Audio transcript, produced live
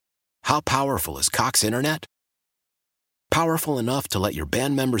How powerful is Cox Internet? Powerful enough to let your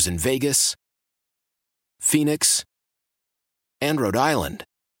band members in Vegas, Phoenix, and Rhode Island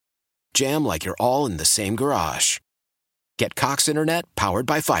jam like you're all in the same garage. Get Cox Internet powered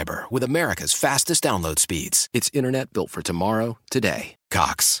by fiber with America's fastest download speeds. It's internet built for tomorrow, today.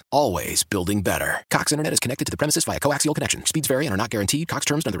 Cox, always building better. Cox Internet is connected to the premises via coaxial connection. Speeds vary and are not guaranteed. Cox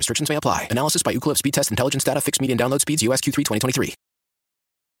terms and other restrictions may apply. Analysis by Ookla Speed Test Intelligence Data. Fixed median download speeds. US Q3 2023.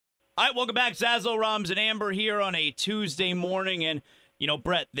 All right, welcome back. Zaslow, Rams, and Amber here on a Tuesday morning. And, you know,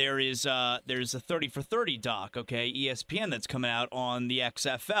 Brett, there's a 30 for 30 doc, okay, ESPN that's coming out on the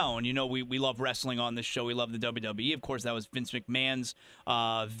XFL. And, you know, we love wrestling on this show. We love the WWE. Of course, that was Vince McMahon's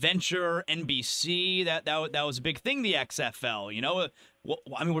venture, NBC. That was a big thing, the XFL, you know. Well,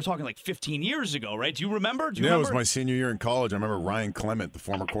 I mean, we're talking like 15 years ago, right? Do you remember? It was my senior year in college. I remember Ryan Clement, the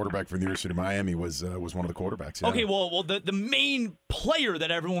former quarterback for the University of Miami, was one of the quarterbacks. Yeah. Okay, well, the main player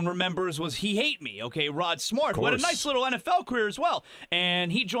that everyone remembers was He Hate Me, okay, Rod Smart, who had a nice little NFL career as well.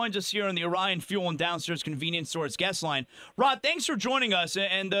 And he joins us here on the Orion Fuel and Downstairs Convenience Stores guest line. Rod, thanks for joining us.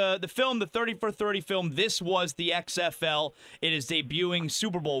 And the film, the 30 for 30 film, This Was the XFL. It is debuting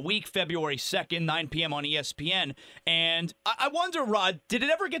Super Bowl week, February 2nd, 9 p.m. on ESPN. And I wonder, Rod, did it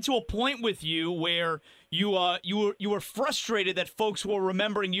ever get to a point with you where you were frustrated that folks were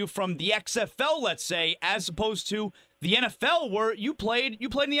remembering you from the XFL, let's say, as opposed to the NFL, where you played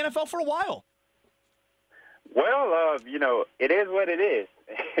in the NFL for a while? Well, you know, it is what it is,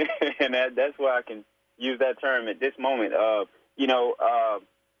 and that's why I can use that term at this moment. You know,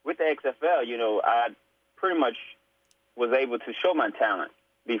 with the XFL, you know, I pretty much was able to show my talent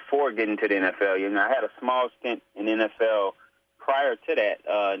before getting to the NFL. You know, I had a small stint in the NFL prior to that,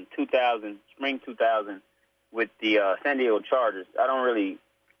 in spring 2000, with the San Diego Chargers. I don't really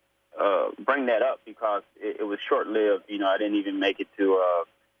bring that up because it was short-lived. You know, I didn't even make it to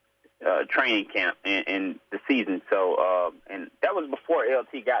training camp and the season. So, and that was before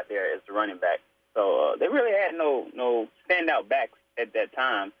LT got there as the running back. So they really had no standout backs at that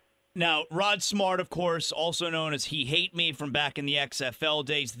time. Now, Rod Smart, of course, also known as He Hate Me from back in the XFL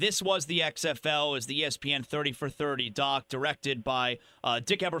days. This Was the XFL is the ESPN 30 for 30 doc, directed by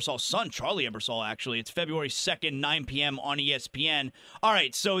Dick Ebersol's son, Charlie Ebersol, actually. It's February 2nd, 9 p.m. on ESPN. All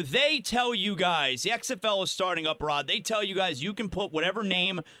right, so they tell you guys, the XFL is starting up, Rod. They tell you guys you can put whatever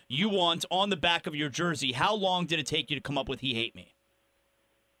name you want on the back of your jersey. How long did it take you to come up with He Hate Me?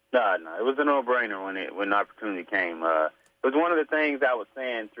 No, it was a no-brainer when the opportunity came. It was one of the things I was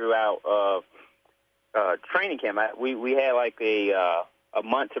saying throughout training camp. We had like a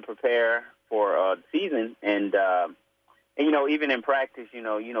month to prepare for the season, and you know, even in practice, you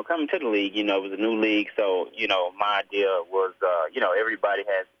know, coming to the league, you know, it was a new league, so you know, my idea was, you know, everybody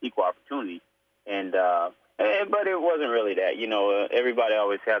has equal opportunity, but it wasn't really that. You know, everybody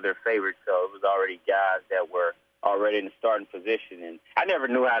always had their favorites, so it was already guys that were already in the starting position, and I never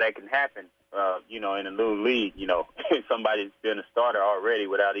knew how that can happen. You know, in a new league, you know, somebody's been a starter already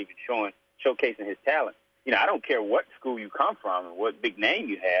without even showcasing his talent. You know, I don't care what school you come from and what big name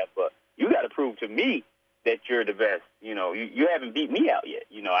you have, but you got to prove to me that you're the best. You know, you haven't beat me out yet.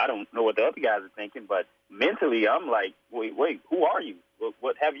 You know, I don't know what the other guys are thinking, but mentally I'm like, wait, who are you?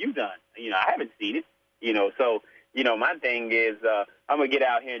 What have you done? You know, I haven't seen it. You know, so, you know, my thing is I'm going to get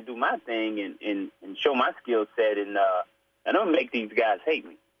out here and do my thing and show my skill set, and I'm going to make these guys hate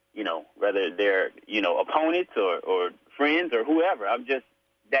me. You know, whether they're, you know, opponents or friends or whoever. I'm just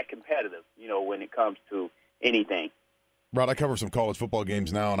that competitive, you know, when it comes to anything. Rod, I cover some college football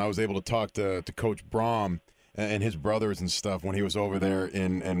games now, and I was able to talk to Coach Brom and his brothers and stuff when he was over there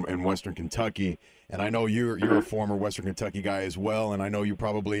in Western Kentucky. And I know you're a former Western Kentucky guy as well, and I know you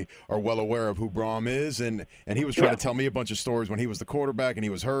probably are well aware of who Brom is. And he was trying to tell me a bunch of stories when he was the quarterback and he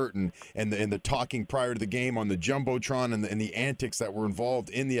was hurt, and the talking prior to the game on the Jumbotron and the antics that were involved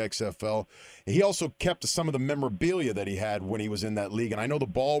in the XFL. He also kept some of the memorabilia that he had when he was in that league. And I know the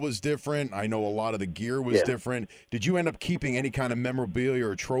ball was different. I know a lot of the gear was different. Did you end up keeping any kind of memorabilia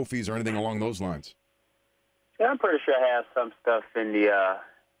or trophies or anything along those lines? Yeah, I'm pretty sure I have some stuff in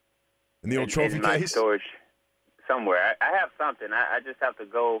the old trophy in my case? Storage somewhere. I have something. I just have to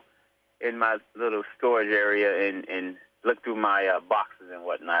go in my little storage area and look through my boxes and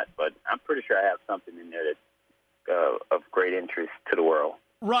whatnot. But I'm pretty sure I have something in there that's of great interest to the world.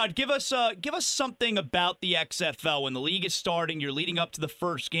 Rod, give us something about the XFL. When the league is starting, you're leading up to the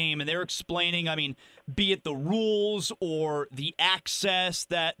first game, and they're explaining, I mean, be it the rules or the access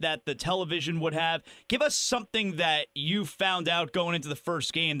that the television would have. Give us something that you found out going into the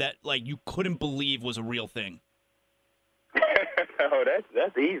first game that, like, you couldn't believe was a real thing. Oh,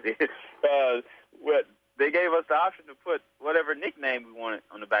 that's easy. they gave us the option to put whatever nickname we wanted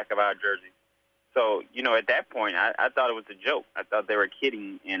on the back of our jerseys. So, at that point, I thought it was a joke. I thought they were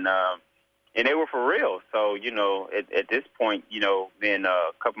kidding, and they were for real. So, at this point, then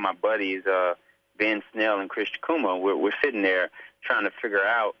a couple of my buddies, Ben Snell and Chris Chikuma, we're sitting there trying to figure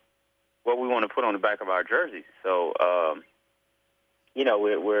out what we want to put on the back of our jerseys. So,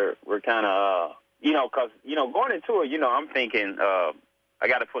 we're kind of, because, going into it, I'm thinking I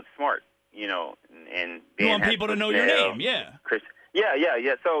got to put smart, and you want people to know your name, yeah. Chris, yeah.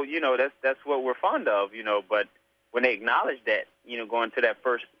 So, that's what we're fond of, but when they acknowledged that, going to that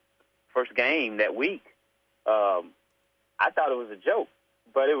first game that week, I thought it was a joke,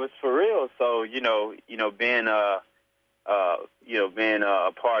 but it was for real. So, being a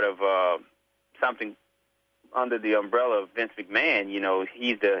part of something under the umbrella of Vince McMahon,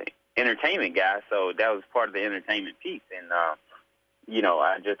 he's the entertainment guy, so that was part of the entertainment piece. And, I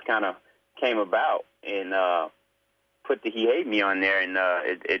just kind of came about and put the He Hate Me on there, and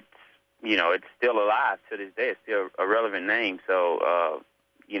it's still alive to this day. It's still a relevant name, so,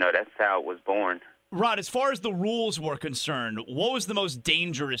 that's how it was born. Rod, as far as the rules were concerned, what was the most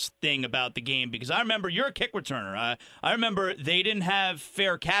dangerous thing about the game? Because I remember you're a kick returner. I remember they didn't have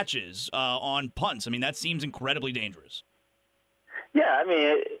fair catches on punts. I mean, that seems incredibly dangerous. Yeah, I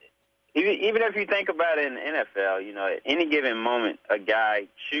mean, even if you think about it in the NFL, at any given moment, a guy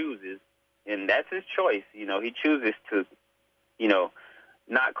chooses, and that's his choice. He chooses to,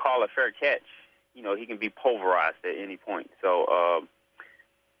 not call a fair catch. He can be pulverized at any point. So,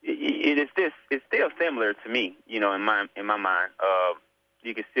 it's still similar to me, in my mind.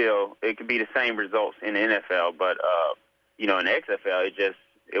 It could be the same results in the NFL, but in the XFL,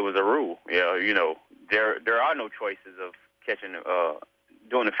 it was a rule. There are no choices of catching,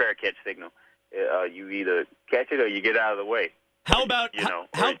 doing a fair catch signal. You either catch it or you get out of the way. How about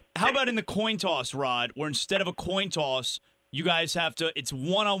how about in the coin toss, Rod, where instead of a coin toss, you guys have to, it's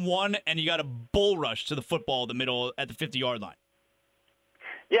one-on-one, and you got to bull rush to the football the middle at the 50-yard line.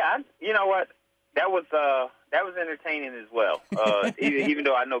 Yeah, you know what? That was entertaining as well. Even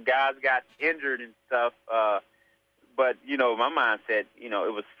though I know guys got injured and stuff, but my mindset, it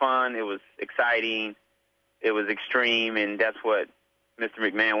was fun, it was exciting, it was extreme, and that's what Mr.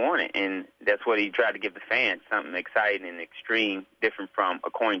 McMahon wanted, and that's what he tried to give the fans, something exciting and extreme, different from a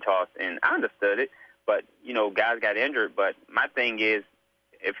coin toss. And I understood it, but guys got injured. But my thing is,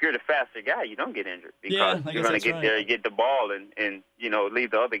 if you're the faster guy, you don't get injured because you're going to get there, you get the ball, and leave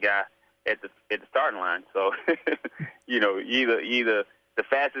the other guy at the starting line. So, either the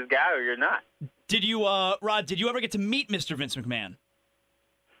fastest guy or you're not. Did you, Rod? Did you ever get to meet Mr. Vince McMahon?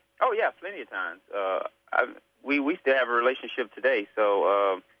 Oh yeah, plenty of times. We still have a relationship today.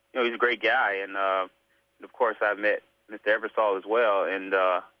 So he's a great guy, and of course I've met Mr. Ebersol as well, and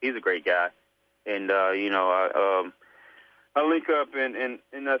he's a great guy. And I link up and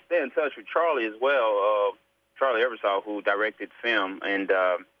stay in touch with Charlie as well, Charlie Ebersol, who directed film. And,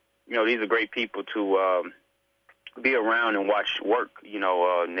 these are great people to be around and watch work,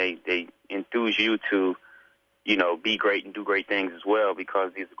 and they enthuse you to, be great and do great things as well,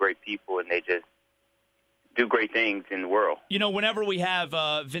 because these are great people and they just do great things in the world. Whenever we have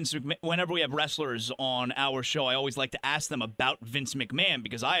whenever we have wrestlers on our show, I always like to ask them about Vince McMahon,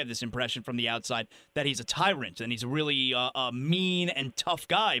 because I have this impression from the outside that he's a tyrant and he's a really mean and tough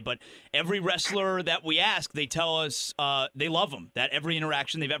guy. But every wrestler that we ask, they tell us they love him, that every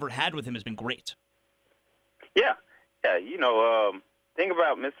interaction they've ever had with him has been great. Yeah. Think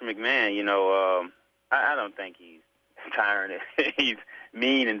about Mr. McMahon, I don't think he's a tyrant. He's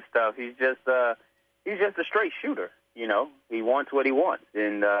mean and stuff. He's just a straight shooter. He wants what he wants,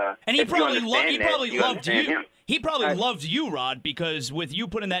 and he probably loved you. He probably loved you, Rod, because with you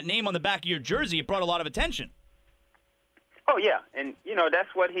putting that name on the back of your jersey, it brought a lot of attention. Oh yeah, and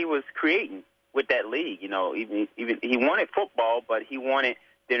that's what he was creating with that league. Even he wanted football, but he wanted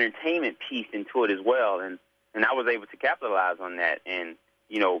the entertainment piece into it as well, and I was able to capitalize on that, and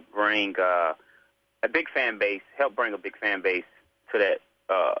bring a big fan base, help bring a big fan base to that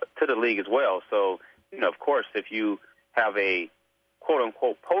to the league as well. So. Of course, if you have a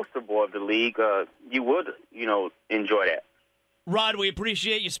quote-unquote poster boy of the league, you would, enjoy that. Rod, we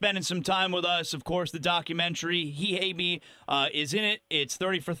appreciate you spending some time with us. Of course, the documentary, He Hate Me, is in it. It's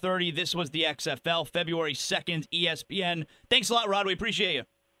 30 for 30. This was the XFL, February 2nd, ESPN. Thanks a lot, Rod. We appreciate you.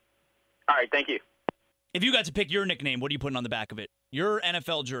 All right, thank you. If you got to pick your nickname, what are you putting on the back of it? Your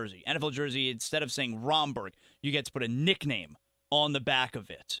NFL jersey. NFL jersey, instead of saying Romberg, you get to put a nickname on the back of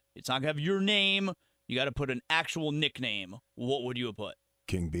it. It's not going to have your name. You got to put an actual nickname. What would you have put?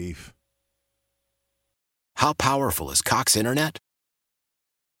 King Beef. How powerful is Cox Internet?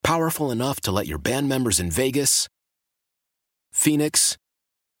 Powerful enough to let your band members in Vegas, Phoenix,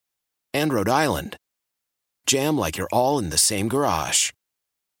 and Rhode Island jam like you're all in the same garage.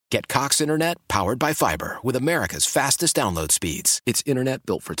 Get Cox Internet powered by fiber with America's fastest download speeds. It's internet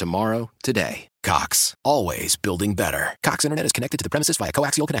built for tomorrow, today. Cox, always building better. Cox Internet is connected to the premises via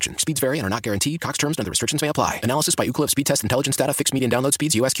coaxial connection. Speeds vary and are not guaranteed. Cox terms and other restrictions may apply. Analysis by Ookla of Speed Test Intelligence Data. Fixed median download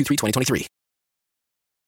speeds. US Q3 2023.